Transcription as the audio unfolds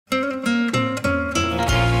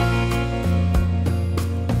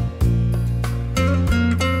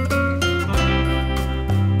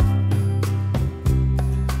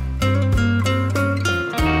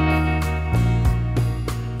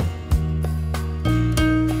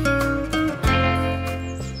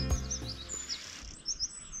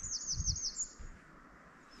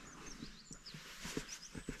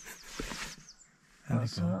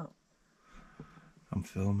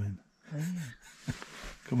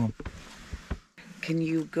Come on. Can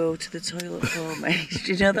you go to the toilet for me?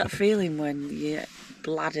 Do you know that feeling when your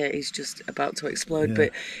bladder is just about to explode,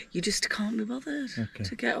 but you just can't be bothered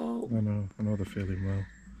to get up? I know the feeling well.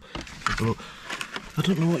 Look, I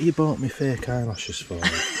don't know what you bought me fake eyelashes for.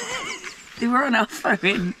 They were on offer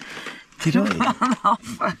in. You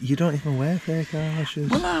don't even wear fake eyelashes.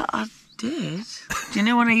 Well, I did. Do you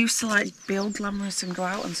know when I used to like be all glamorous and go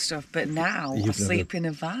out and stuff, but now I sleep in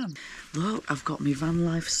a van. Look, I've got my van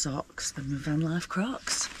life socks and my van life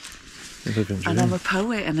Crocs. And I'm a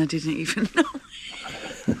poet and I didn't even know it.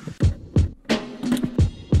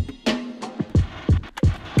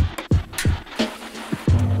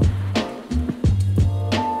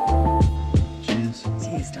 Cheers.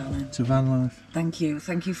 Cheers, darling. To van life. Thank you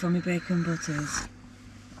for my bacon butters.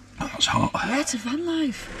 Oh, that's hot. Yeah, to van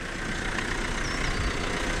life.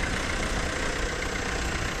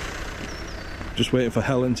 Just waiting for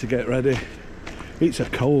Helen to get ready. It's a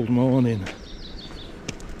cold morning.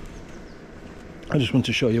 I just want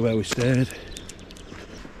to show you where we stayed.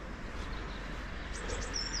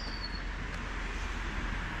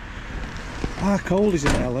 How cold is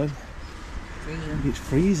it, Helen? Freezing. It's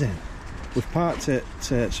freezing. We've parked at,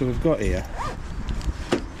 so we've got here.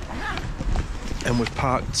 And we've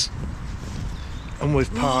parked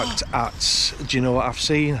at, do you know what I've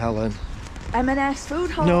seen, Helen? M&S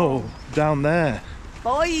food hall. No, down there.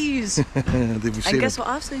 Boys. And guess what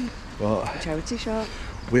I've seen? What? A charity shop.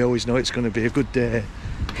 We always know it's going to be a good day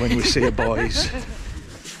when we see a boys.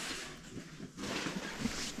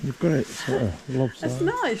 You've got it sort of lobster. It's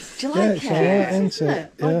nice. Do you like it's it? alright, isn't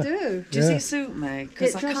it? I do. Does it suit me?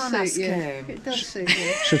 Because I can't ask you. him. It does suit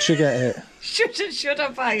you. Should she get it? Should I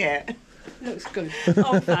buy it? Looks good.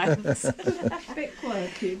 Oh, thanks. A bit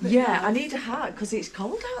quirky. But Yeah, I need a hat because it's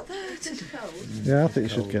cold out there. it's cold. Yeah, I think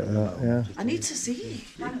you should get that, yeah. I need to see it.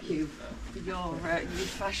 Thank you for your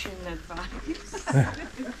fashion advice.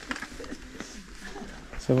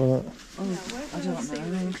 So what? I don't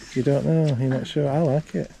know. You don't know? You're not sure? I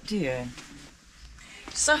like it. Do you?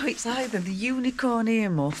 So it's either the unicorn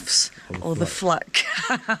earmuffs or the flat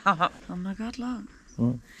cap. Oh my God, look.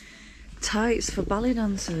 What? Tights for ballet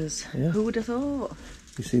dancers. Yeah. Who would have thought?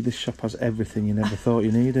 You see, this shop has everything you never thought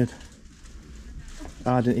you needed.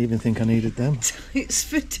 I didn't even think I needed them. Tights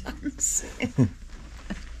for dancing.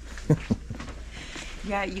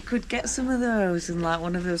 Yeah, you could get some of those and like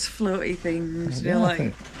one of those floaty things, you know,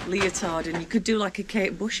 like leotard, and you could do like a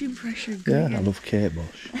Kate Bush impression. Yeah, I love Kate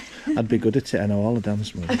Bush. I'd be good at it. I know all the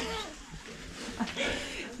dance moves.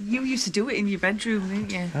 You used to do it in your bedroom,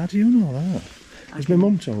 didn't you? How do you know that? Has my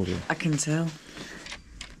mum told you? I can tell.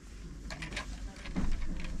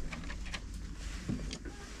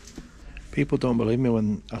 People don't believe me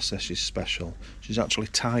when I say she's special. She's actually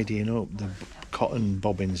tidying up the cotton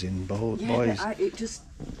bobbins in boys. But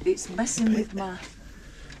it's messing with my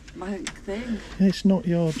thing. Yeah, it's not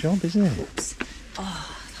your job, is it? Oops.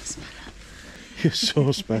 Oh, that's better. You're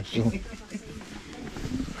so special.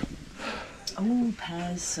 Oh,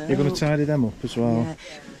 pears soap. You're going to tidy them up as well? Yeah.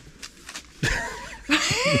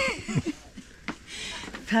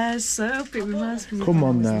 Pears soap, it reminds me. Come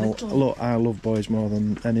on now. Look, I love boys more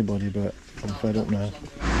than anybody, but I'm fed up now.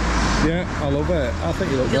 Yeah, I love it. I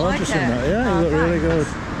think you look gorgeous in that. Yeah, you look really good.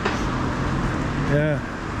 Yeah.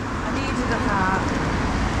 I needed a hat.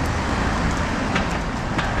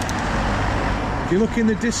 If you look in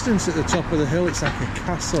the distance at the top of the hill, it's like a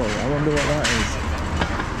castle. I wonder what that is.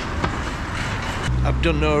 I've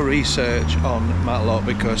done no research on Matlock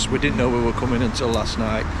because we didn't know we were coming until last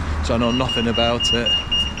night, so I know nothing about it.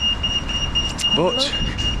 But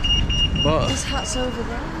There's hats over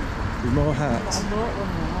there. there's more hats. I bought one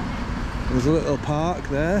more. There's a little park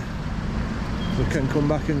there. We can come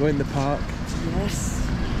back and go in the park. Yes.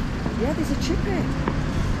 Yeah, there's a chippy.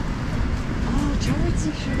 Oh,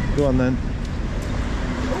 charity shop. Go on then.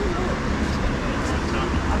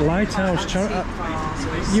 Oh, Lighthouse charity.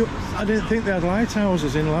 I didn't think they had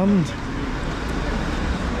lighthouses inland.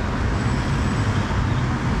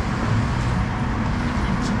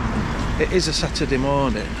 It is a Saturday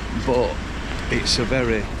morning, but it's a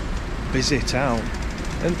very busy town.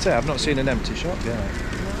 Isn't it? I've not seen an empty shop yet.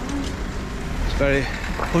 It's very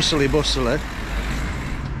hustly bustly.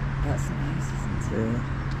 That's nice, isn't it? Yeah.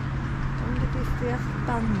 I wonder if they have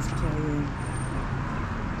bands playing.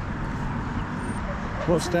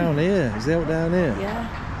 What's down here? Is the out down here? Yeah.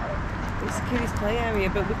 It's a kids' play area,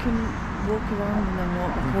 but we can walk around and then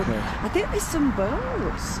walk back up. Okay. I think there's some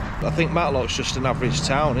boats. I think Matlock's just an average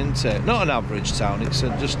town, isn't it? Not an average town, it's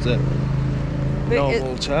just a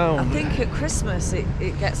normal town. I think at Christmas it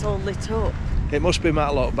gets all lit up. It must be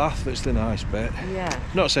Matlock Bath that's the nice bit. Yeah.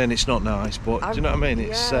 Not saying it's not nice, but do you know what I mean?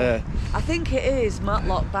 It's. I think it is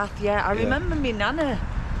Matlock Bath. Yeah, I remember me nana.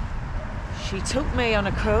 She took me on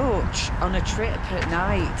a coach on a trip at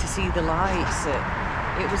night to see the lights.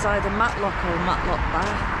 It was either Matlock or Matlock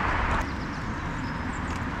Bath.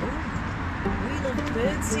 Oh, we love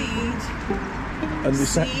birdseed. And they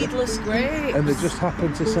Seedless grapes. And they just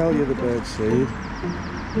happen to sell you the bird seed.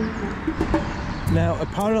 Now,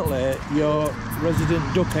 apparently, your resident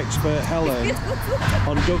duck expert Helen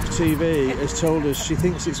on Duck TV has told us she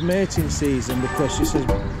thinks it's mating season because she says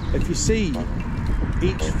if you see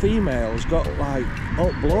each female's got like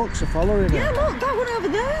blokes are following her. Yeah, look, that one over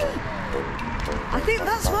there. I think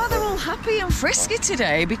that's why they're all happy and frisky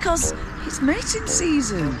today because it's mating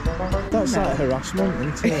season. That's like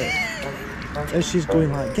harassment, isn't it? And she's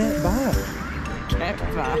going like, get back. Get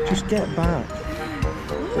back. Just get back.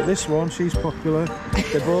 But this one, she's popular.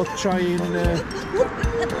 They're both trying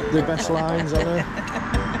the best lines on her.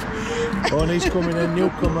 Oh, and he's coming in,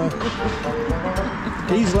 newcomer.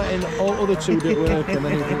 He's letting all other two do work and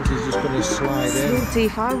then he thinks he's just going to slide in. See,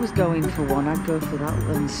 if I was going for one, I'd go for that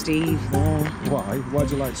one, Steve there. Why? Why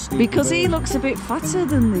do you like Steve? Because he looks a bit fatter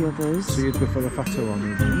than the others. So you'd go for the fatter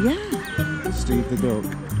one? Yeah. Steve the duck.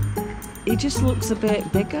 He just looks a bit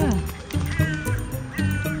bigger.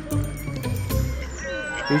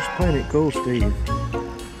 He's playing it cool, Steve.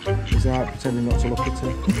 He's out pretending not to look at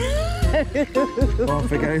her. Oh, I'm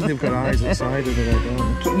forgetting they've got eyes outside of their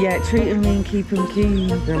head, don't they? Yeah, treat him mean, keep him keen.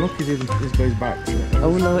 Yeah, look, he's got his back to it.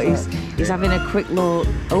 Oh, look, he's having a quick look.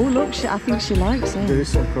 Oh, look, I think she likes it. There is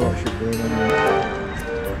some courtship going on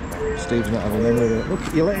there. Steve's not having any of it.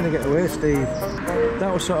 Look, you're letting her get away, Steve.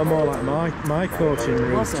 That was sort of more like my coaching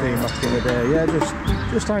routine back in the day. Yeah,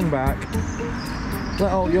 just hang back.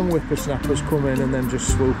 Let all young whippersnappers come in and then just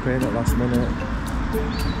swoop in at last minute.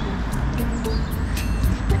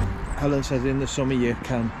 Helen says in the summer you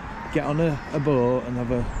can get on a boat and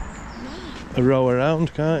have a row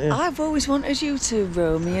around, can't you? I've always wanted you to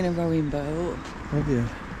row me in a rowing boat. Have you?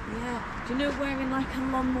 Yeah. Do you know wearing like a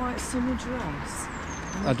long white summer dress?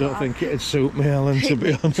 I don't think it'd suit me, Helen, to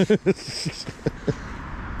be honest.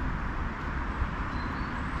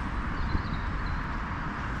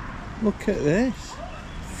 Look at this.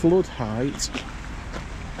 Flood height.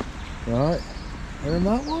 Right. And then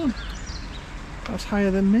that one. That's higher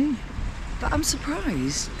than me. But I'm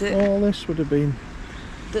surprised that All this would have been...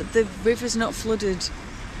 that the river's not flooded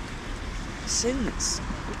since.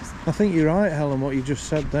 I think you're right, Helen, what you just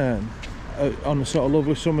said then. On a sort of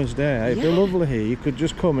lovely summer's day, it'd be lovely here. You could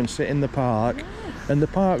just come and sit in the park, and the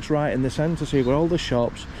park's right in the centre, so you've got all the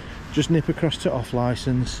shops. Just nip across to off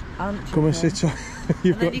licence. Come and sit on.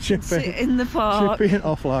 You've got you can sit in the park. Chippy and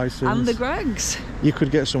off licence. And the Gregs. You could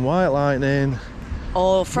get some white lightning.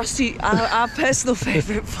 Or Frosty, our personal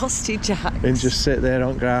favourite, Frosty Jacks. And just sit there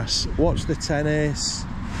on grass, watch the tennis.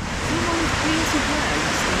 Someone's been to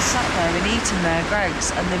Greggs and sat there and eaten their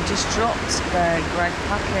Greggs, and they've just dropped their Greg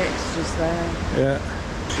packets just there. Yeah,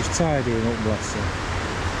 she's tidying up, bless her.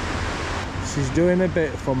 She's doing a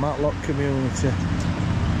bit for Matlock community.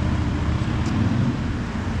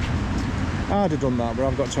 I'd have done that, but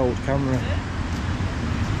I've got to hold camera.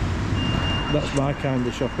 That's my kind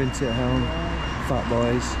of shop, isn't it, Helen? Fat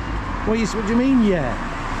boys. What do you mean, yeah?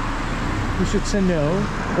 You should say no.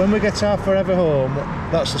 When we get our forever home,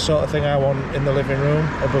 that's the sort of thing I want in the living room,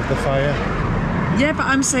 above the fire. Yeah, but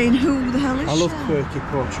I'm saying, who the hell is I love she? quirky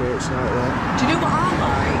portraits like that. Do you know what I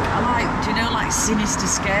like? Do you know, like sinister,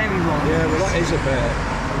 scary ones? Yeah, well that is a bit.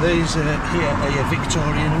 These here are your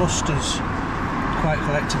Victorian lustres. Quite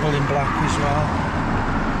collectible in black as well.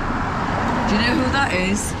 Do you know who that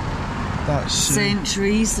is? That's St.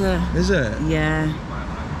 Teresa. Is it? Yeah.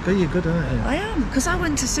 But you're good, aren't you? I am, because I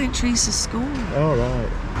went to St. Teresa's school. All right.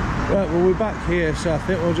 Right, well we're back here, so I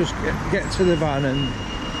think we'll just get to the van and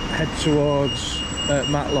head towards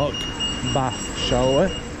Matlock Bath, shall we?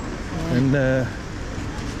 Yeah. And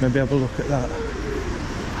maybe have a look at that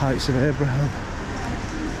Heights of Abraham.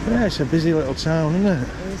 Yeah, it's a busy little town, isn't it?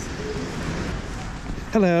 It is.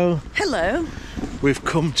 Hello. Hello. We've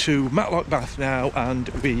come to Matlock Bath now and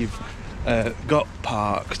we've got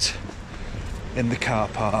parked in the car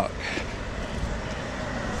park.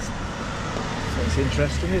 It's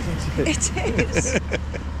interesting, isn't it? It is.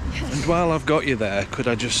 And while I've got you there, could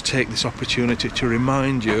I just take this opportunity to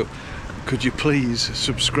remind you, could you please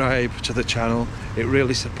subscribe to the channel? It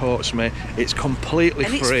really supports me. It's completely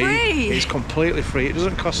free. It's free. It's completely free. It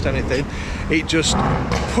doesn't cost anything. It just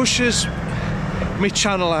pushes my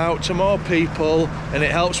channel out to more people and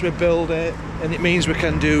it helps me build it, and it means we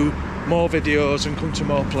can do more videos and come to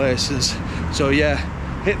more places. So yeah,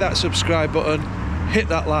 hit that subscribe button, hit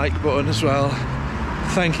that like button as well.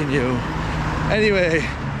 Thanking you. Anyway,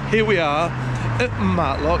 here we are at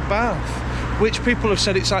Matlock Bath, which people have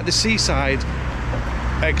said it's like the Seaside,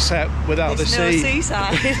 except without the sea. There's no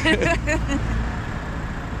Seaside.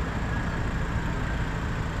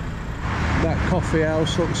 That coffee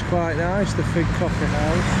house looks quite nice, the Fig Coffee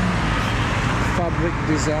House. Fabric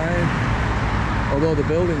design. Although the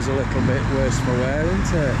building's a little bit worse for wear,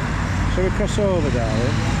 isn't it? Shall we cross over,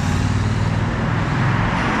 darling?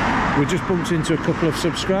 We just bumped into a couple of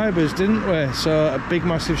subscribers, didn't we? So a big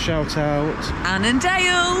massive shout out. Ann and Dale.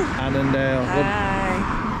 Ann and Dale.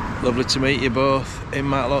 Hi. Lovely to meet you both in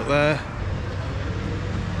Matlock there.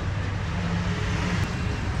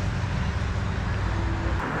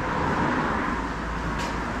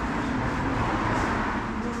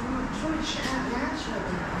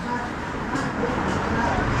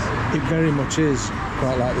 It very much is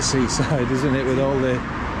quite like the Seaside, isn't it, with all the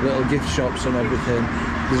little gift shops and everything.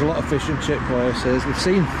 There's a lot of fish and chip places. We've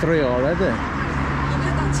seen 3 already. Look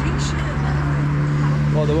at that t-shirt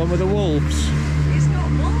there. What, the one with the wolves? It's got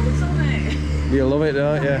wolves on it. You love it,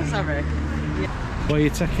 don't you? Sorry. Where are you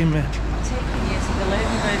taking me? I'm taking you to the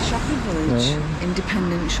Ladybird shopping village. Oh.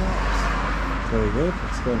 Independent shops. Very good.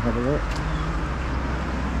 Let's go and have a look.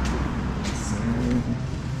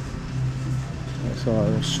 That's all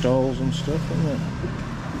right, stalls and stuff, isn't it?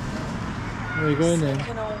 Where are you going in?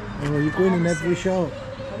 Oh, you're going in every shop.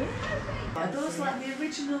 Are those like the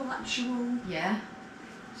original actual? Yeah.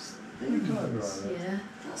 Yeah.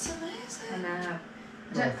 That's amazing. I know.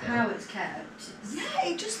 I don't know how it's kept. Yeah,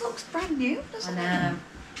 it just looks brand new, doesn't it? I know.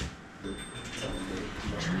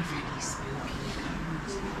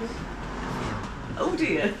 Oh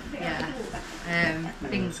dear. Yeah.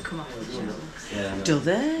 Things come off the shelves. Do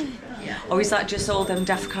they? Yeah. Or is that just all them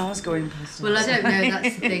daft cars going past? Well, I don't know.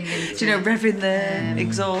 That's the thing. Do you know, revving the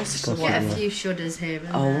exhaust or Get whatever? a few shudders here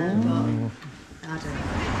and Oh. there, but I don't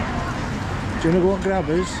know. Do you want to go on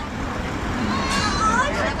Grabbers?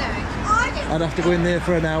 I'd have to go in there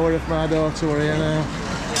for an hour if my daughter were here now.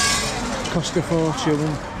 Cost a fortune.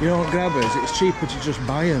 You know what Grabbers? It's cheaper to just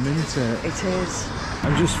buy them, isn't it? It is.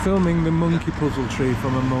 I'm just filming the monkey puzzle tree for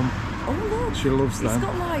my mum. Oh look. She loves them. It's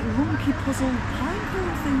got like monkey puzzle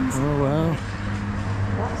pinecone things. Oh well.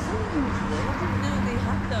 That's unusual. I didn't know they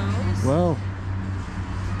had those. Well,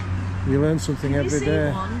 you learn something every see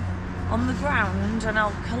day. one on the ground and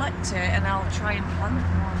I'll collect it and I'll try and plant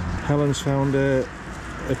one. Helen's found a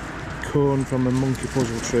cone from a monkey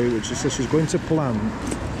puzzle tree, which she says she's going to plant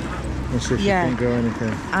and see if she can grow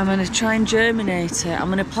anything. I'm going to try and germinate it. I'm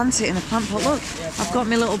going to plant it in a plant pot. Look, I've got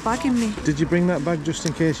my little bag in me. Did you bring that bag just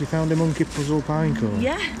in case you found a monkey puzzle pine cone?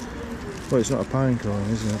 Yeah. Well, it's not a pine cone,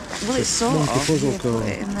 is it? Well, it's sort monkey of. puzzle Here, cone. put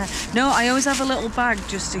it in there. No, I always have a little bag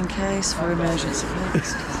just in case for emergency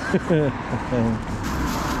purposes.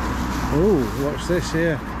 Oh, what's this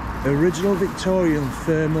here? Original Victorian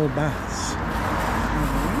thermal baths.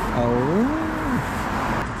 Oh.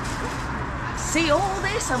 See all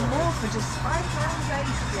this and more for just £5.80.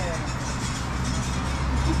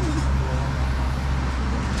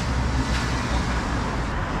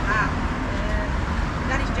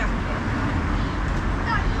 Daddy's jacket.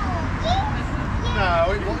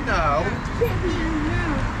 No, it won't. No.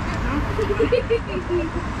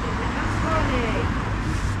 That's funny.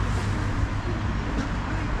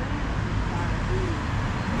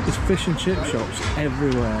 There's fish and chip shops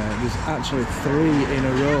everywhere. There's actually 3 in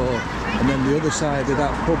a row, and then the other side of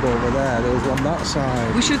that pub over there, there was one that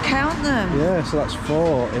side. We should count them. Yeah, so that's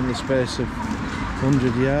 4 in the space of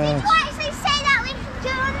 100 yards. What is they say that we can do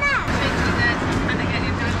on there?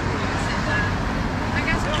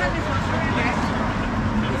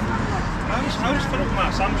 I was filling my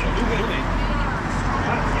Samsung, do it.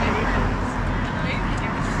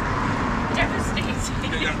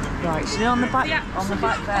 Right, so you know on the back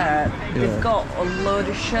there, they've got a load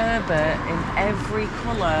of sherbet in every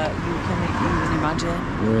colour you can even imagine.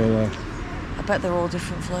 Really? I bet they're all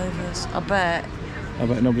different flavours. I bet.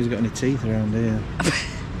 nobody's got any teeth around here.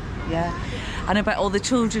 Yeah. And I bet all the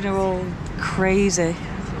children are all crazy.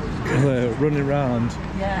 They're running around.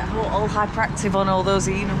 Yeah, all hyperactive on all those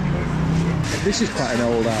e-numbers. This is quite an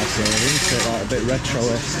old arcade, isn't it? Like a bit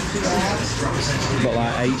retro-y. Got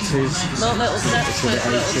like 80s. Little steps for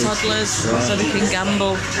little toddlers so they can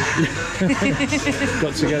gamble.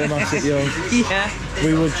 Got to get them at it young. Yeah.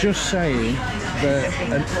 We were just saying that...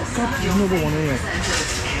 God, there's another one here.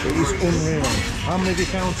 It is unreal. How many have you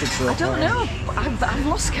counted so far? I don't know. I've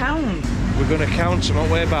lost count. We're going to count them on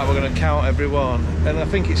the way back. We're going to count everyone. And I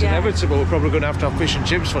think it's inevitable. We're probably going to have fish and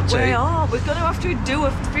chips for tea. We are. We're going to have to do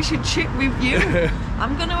a fish and chip with you.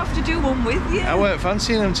 I'm going to have to do one with you. I weren't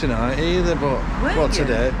fancying them tonight either, but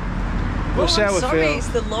today. We'll see how we feel. It's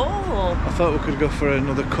the law. I thought we could go for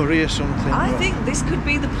another curry or something. I think this could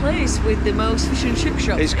be the place with the most fish and chip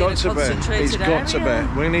shops. It's got in to a be. concentrated It's got area.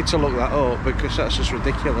 to be. We need to look that up because that's just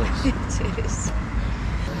ridiculous. It is.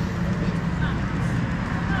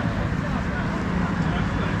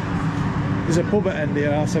 There's a pub at end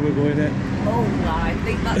here, I'll say we're going in. Oh, I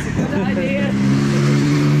think that's a good idea.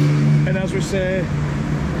 And as we say,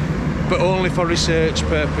 but only for research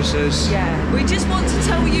purposes. Yeah, we just want to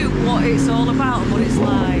tell you what it's all about and what it's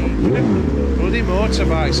like. Bloody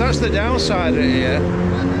motorbikes, that's the downside of it here.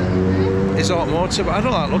 It's all motorbike. I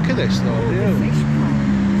don't like look at this though, do you?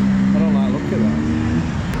 I don't like look at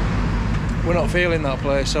that. We're not feeling that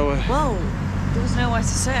place, are we? Well, there was nowhere to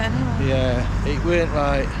sit anyway. Yeah, it weren't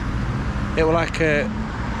like, it was like a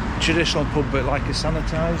traditional pub but like a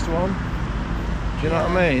sanitised one. Do you know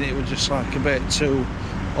what I mean? It was just like a bit too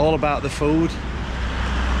all about the food.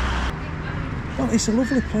 Well, it's a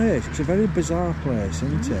lovely place. It's a very bizarre place,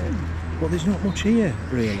 isn't it? But there's not much here,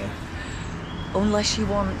 really. Unless you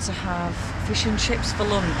want to have fish and chips for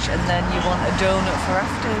lunch and then you want a donut for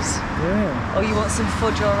afters. Yeah. Or you want some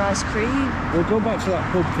fudge or ice cream. We'll go back to that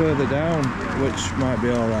pub further down, which might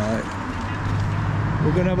be alright.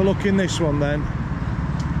 We're going to have a look in this one then.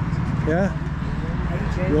 Yeah?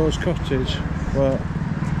 Rose Cottage. Well.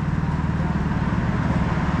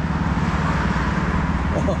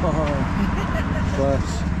 Oh,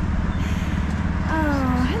 bless.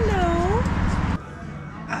 Oh, hello.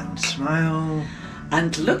 And smile.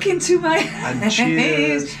 And look into my And eyes.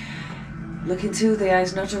 cheers. Look into the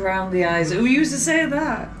eyes, not around the eyes. Who used to say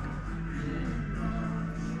that?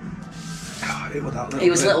 Oh, it was that little It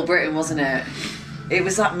was bit. Little Britain, wasn't it? It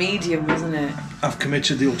was that medium, wasn't it? I've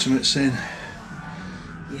committed the ultimate sin.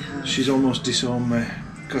 Yeah. She's almost disowned me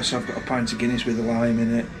because I've got a pint of Guinness with a lime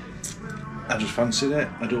in it. I just fancied it.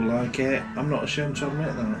 I do like it. I'm not ashamed to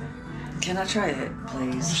admit that. Can I try it, I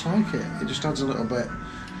please? just like it. It just adds a little bit.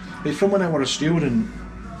 It's from when I was a student.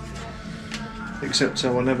 Except I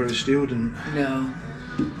was never a student. No.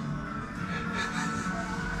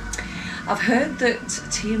 I've heard that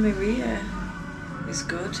Tia Maria is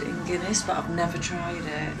good in Guinness, but I've never tried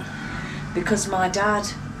it. Because my dad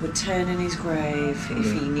would turn in his grave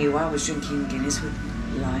if he knew I was drinking Guinness with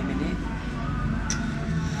lime in it.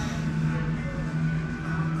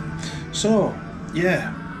 So,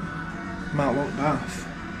 yeah, Matlock Bath.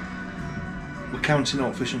 We're counting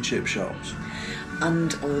out fish and chip shops.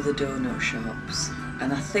 And all the donut shops.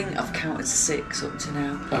 And I think I've counted 6 up to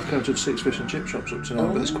now. I've counted 6 fish and chip shops up to now,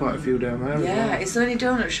 but there's quite a few down there as Yeah, well. is there any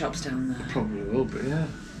donut shops down there? Probably will be, yeah.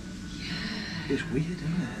 It's weird,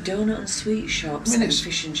 isn't it? Donut and sweet shops and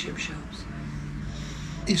fish and chip shops.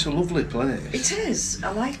 It's a lovely place. It is.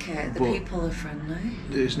 I like it. The But people are friendly.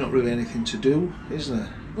 there's not really anything to do, is there?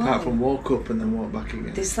 Well, apart from walk up and then walk back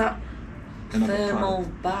again. There's that And have a thermal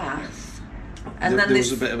bath. And there then was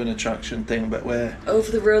there's a bit of an attraction thing, but where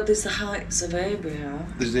over the road there's the Heights of Abraham.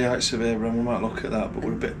 there's the Heights of Abraham, we might look at that, but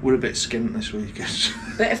we're a bit skint this weekend.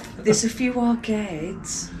 But if there's a few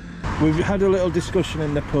arcades. We've had a little discussion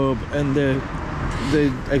in the pub, and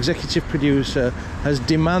the executive producer has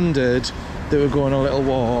demanded that we go on a little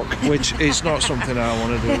walk, which is not something I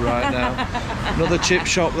want to do right now. Another chip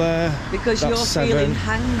shop there. Because that's you're 7. feeling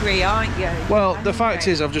hungry, aren't you? Well, the fact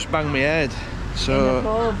is I've just banged my head. So In the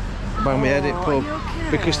pub. banged my head in Oh, pub are you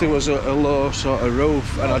okay? because there was a low sort of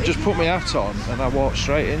roof, and I just put my hat on and I walked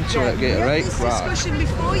straight into it, get a rake crack. Discussion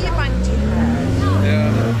before you banged your head.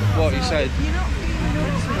 Yeah, what you said. You're not feeling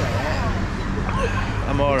up to it.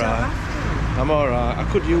 I'm alright. I'm alright. I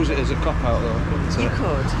could use it as a cop out though, couldn't I? You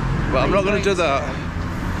could. But I'm not going to do that.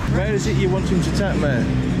 Where is it you want him to take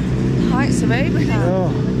me? Heights of Abraham. Oh,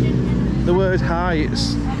 the word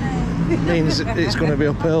heights means it's going to be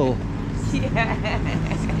uphill.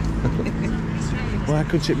 Why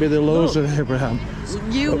couldn't it be the lows of Abraham?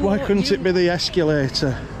 Why couldn't it be the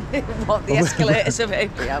escalator? What, the escalators of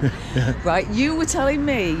Abraham? Yeah. Right, you were telling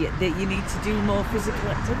me that you need to do more physical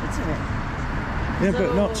activity. Yeah,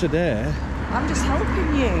 but not today. I'm just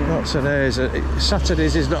helping you. Not today.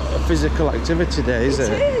 Saturdays is not a physical activity day, is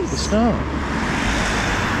it? It is. It's not. You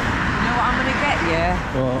know what I'm going to get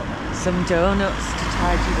you? What? Some donuts to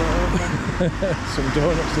tide you over. Some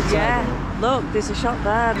donuts to tide Yeah, you. look, there's a shop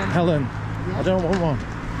there. Helen, I don't want one.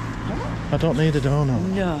 I don't need a donut.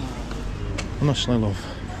 No. Honestly, love.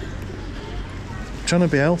 I'm trying to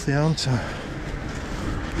be healthy, aren't I?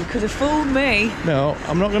 You could have fooled me. No,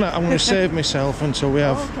 I'm not gonna. I'm gonna save myself until we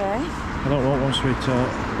have. Okay. I don't want one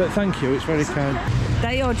sweetheart. But thank you. It's very kind.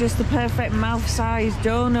 They are just the perfect mouth-sized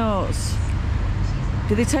donuts.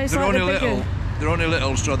 Do they taste They're like only the bigger? little. They're only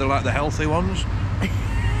little, so they're like the healthy ones.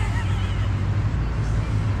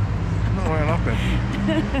 Not very happy.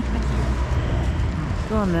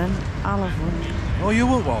 Go on then. I'll have one. Oh, you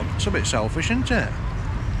want one? It's a bit selfish, isn't it?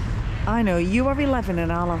 I know. You have 11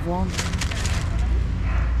 and I'll have one.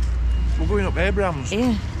 We're going up Abraham's.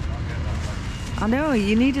 Yeah. I know.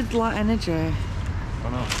 You needed light energy. I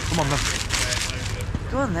know. Come on then.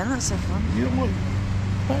 Go on then. Let's have fun. You don't want...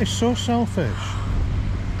 That is so selfish.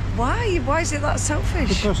 Why? Why is it that selfish?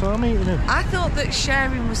 Because I'm eating it. I thought that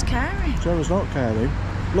sharing was caring. Sarah's not caring.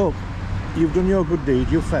 Look, you've done your good deed.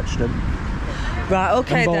 You've fetched them. Right,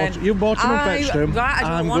 okay then. You bought them and fetched them. Right,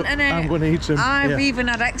 I don't want any. I'm going to eat them. I've even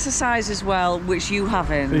had exercise as well, which you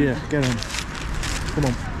haven't. Yeah, get on. Come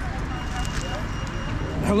on.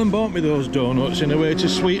 Helen bought me those donuts in a way to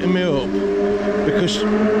sweeten me up because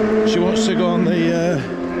she wants to go on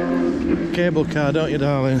the cable car, don't you,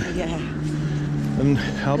 darling? Yeah. And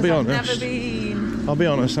I'll be honest. I've never been. I'll be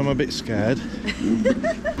honest. I'm a bit scared.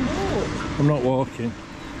 I'm not walking.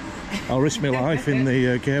 I'll risk my life in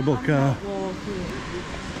the cable car.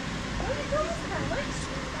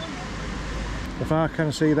 If I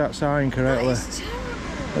can see that sign correctly,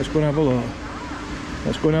 let's go and have a look.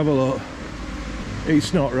 Let's go and have a look.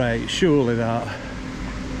 It's not right, surely that.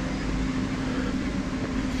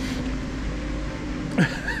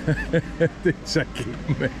 This I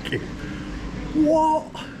keep making. What?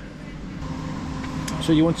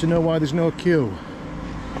 So you want to know why there's no queue?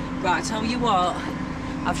 Right, tell you what,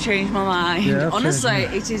 I've changed my mind. Yeah, honestly,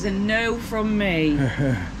 it is a no from me.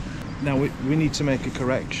 Now we need to make a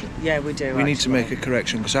correction. Yeah, we do. We need to make a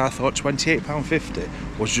correction because I thought £28.50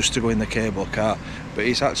 was just to go in the cable car, but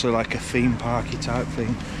it's actually like a theme parky type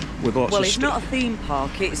thing with lots of Well, it's not a theme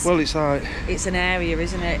park. It's it's like it's an area,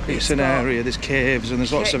 isn't it? it's an area. There's caves and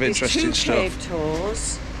there's lots of interesting stuff. There's 2 cave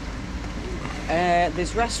tours.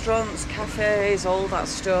 There's restaurants, cafes, all that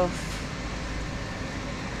stuff.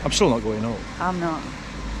 I'm still not going up I'm not.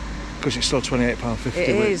 because it's still £28.50,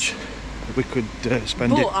 It which we could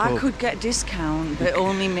spend But it. I could get discount, but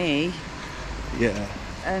only me. Yeah.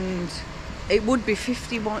 And it would be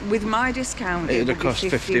 51 with my discount. It'd have cost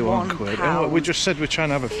 51 quid. And we just said we're trying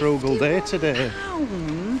to have a frugal day today,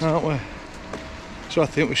 £51 aren't we? So I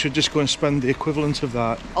think we should just go and spend the equivalent of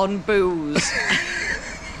that. on booze.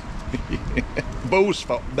 Booze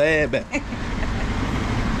for baby.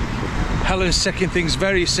 Helen's taking things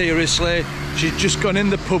very seriously. She's just gone in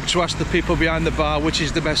the pub to ask the people behind the bar which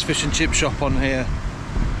is the best fish and chip shop on here.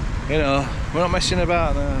 You know, we're not messing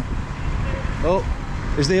about now. Oh,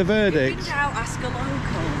 is there a verdict? Out, ask a local.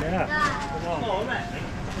 Yeah.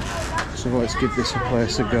 So let's give this a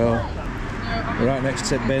place to go. We're right next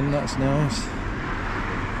to bin, that's nice.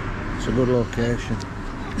 It's a good location.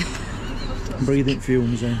 Breathing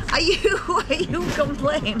fumes in. Are you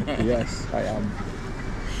complaining? Yes, I am.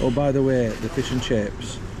 Oh, by the way, the fish and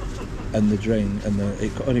chips and the drink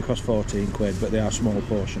it only cost 14 quid, but they are small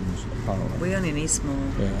portions apparently. We only need small.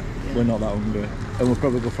 Yeah, we're not that hungry, and we'll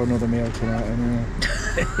probably go for another meal tonight anyway.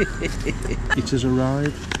 It has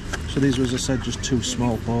arrived. So these was, as I said, just 2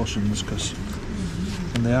 small portions,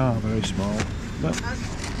 and they are very small. But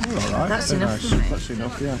they're all right. That's they're enough nice. for me. That's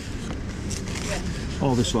enough, yeah.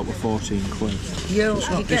 All this lot were 14 quid. You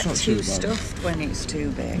not get too too bad. stuffed when it's too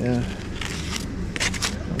big. Yeah.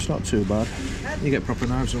 It's not too bad. You get proper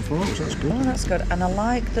knives and forks, that's good. Oh, that's good. And I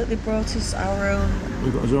like that they brought us our own.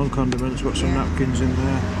 We've got our own condiments, got some napkins in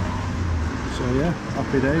there. So yeah,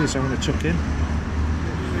 happy days. I'm going to chuck in.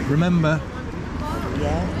 Remember,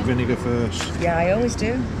 vinegar first. Yeah, I always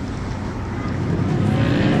do.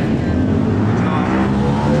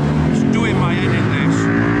 It's doing my head in this.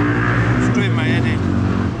 It's doing my head in.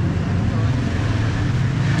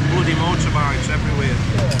 Bloody motorbikes everywhere.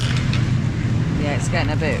 Yeah, it's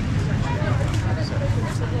getting a bit.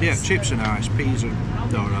 Yeah, chips are nice, peas are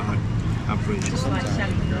alright, average.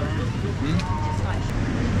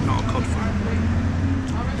 Not a cod fan.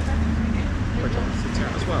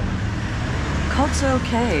 Cod's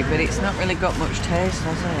okay, but it's not really got much taste,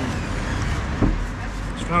 has it?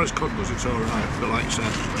 As far as cod goes, it's alright, but like I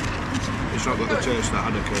said, it's not got the taste that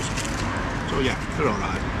haddock is. So yeah, they're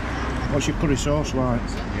alright. What's your curry sauce like?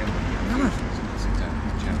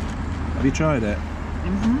 Have you tried it?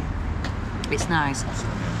 It's nice.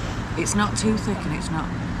 It's not too thick and it's not,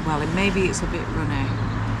 well, maybe it's a bit runny.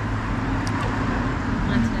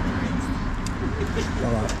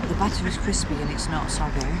 Alright. The batter is crispy and it's not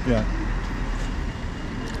soggy. Yeah.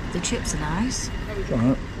 The chips are nice.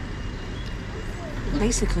 Right.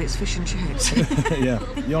 Basically, it's fish and chips. Yeah,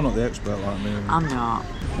 you're not the expert like me. I'm not.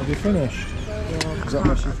 Have you finished? Yeah, Is that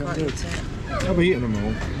much you can do? I've eaten them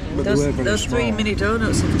all. But they were very those small. 3 mini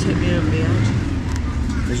donuts have tipped me over the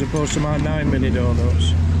edge. As opposed to my 9 mini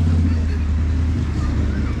donuts.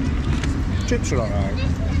 Chips are alright.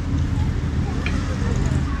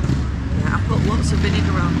 Yeah, I put lots of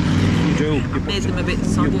vinegar on. You do. I made them a bit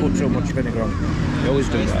soggy. You put so much vinegar on. You always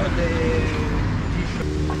do that.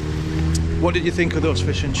 What did you think of those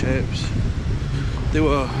fish and chips? It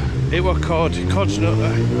were cod. Cod's not.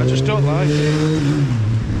 I just don't like it.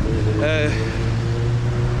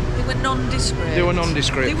 They were nondescript. They were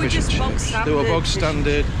nondescript. They were fish just and bog chips. standard. They were bog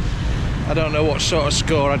standard. I don't know what sort of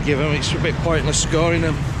score I'd give them. It's a bit pointless scoring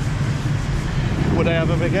them. Would I have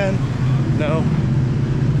them again? No.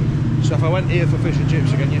 So if I went here for fish and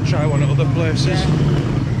chips again, you'd try one at other places. Yeah.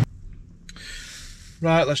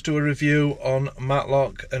 Right, let's do a review on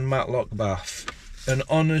Matlock and Matlock Bath. An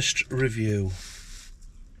honest review.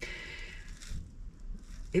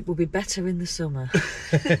 It will be better in the summer.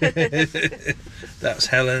 That's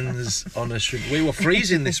Helen's honest review. We were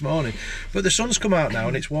freezing this morning, but the sun's come out now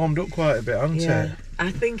and it's warmed up quite a bit, hasn't it? I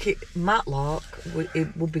think Matlock,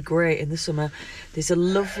 it would be great in the summer. There's a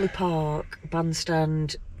lovely park,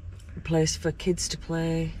 bandstand, place for kids to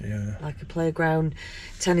play, like a playground,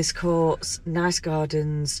 tennis courts, nice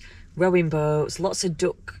gardens, rowing boats, lots of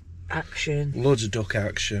duck action. Loads of duck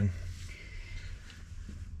action.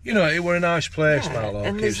 You know, it were a nice place, Matlock.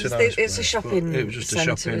 And it's a nice it's a shopping it was just a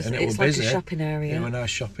centre, shopping, and it was like busy. a shopping area. It were nice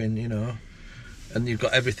shopping, you know. And you've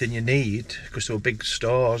got everything you need, because there were big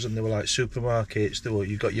stores and they were like supermarkets.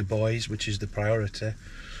 You've got your boys, which is the priority.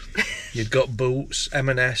 You've got Boots,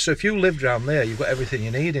 M&S. So if you lived around there, you've got everything you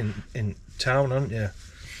need in town, haven't you?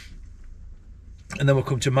 And then we'll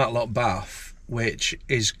come to Matlock Bath, which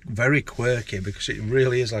is very quirky because it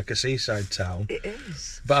really is like a seaside town. It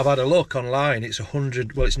is. But I've had a look online. It's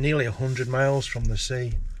it's nearly 100 miles from the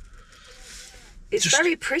sea. It's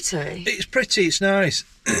very pretty. It's pretty. It's nice.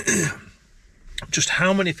 Just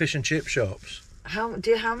how many fish and chip shops? How many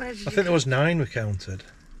did I think there was 9 we counted,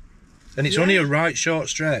 and it's only a right short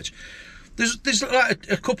stretch. There's like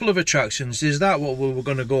a couple of attractions. There's that what we were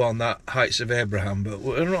going to go on, that Heights of Abraham, but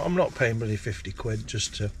I'm not paying really 50 quid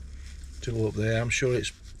just to go up there. I'm sure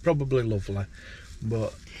it's probably lovely,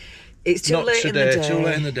 but it's too late in the day. Too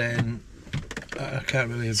late in the day, and I can't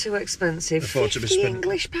really too expensive. afford 50 to be spending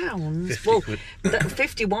English pounds. 50 quid.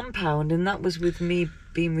 £51, and that was with me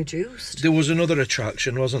being reduced. There was another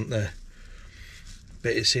attraction, wasn't there?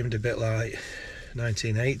 But it seemed a bit like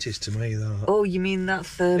 1980s to me, though. Oh, you mean that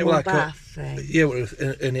thermal bath thing? Yeah,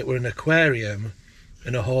 and it were an aquarium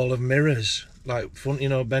and a hall of mirrors, like front,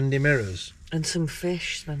 bendy mirrors. And some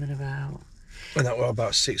fish swimming about. And that were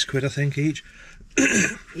about £6, I think, each.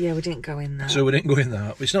 Yeah, we didn't go in that. So we didn't go in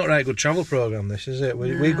that. It's not a right good travel programme, this, is it?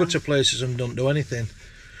 We go to places and don't do anything.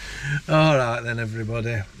 All right then,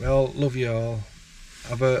 everybody. Well, love you all.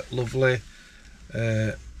 Have a lovely...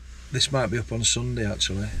 this might be up on Sunday,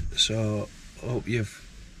 actually. So, hope you've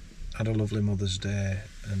had a lovely Mother's Day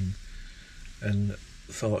and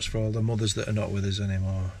thoughts for all the mothers that are not with us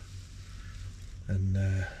anymore.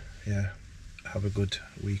 And, have a good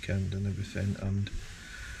weekend and everything, and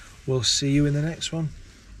we'll see you in the next one.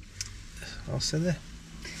 I'll see you there.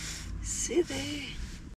 See you there.